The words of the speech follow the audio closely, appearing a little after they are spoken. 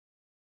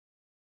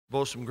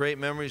both some great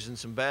memories and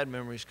some bad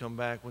memories come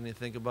back when you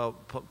think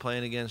about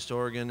playing against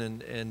Oregon.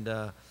 And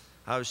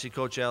obviously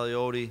Coach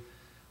Aliotti,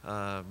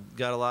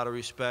 got a lot of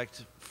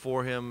respect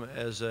for him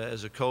as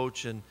a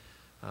coach, and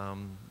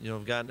you know,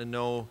 I've gotten to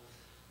know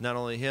not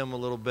only him a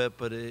little bit,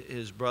 but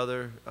his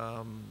brother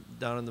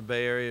down in the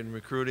Bay Area in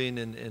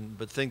recruiting,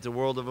 but think the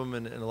world of him,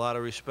 and a lot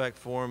of respect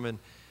for him.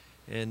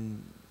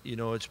 And you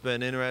know, it's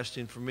been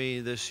interesting for me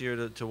this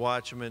year to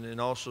watch them and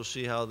also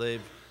see how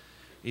they've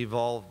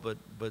evolved.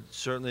 But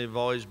certainly have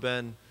always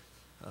been,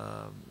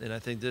 and I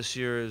think this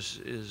year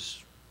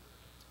is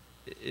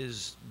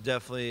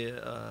definitely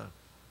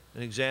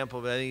an example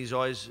of it. I think he's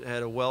always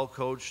had a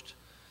well-coached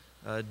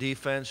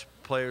defense.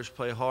 Players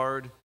play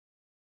hard.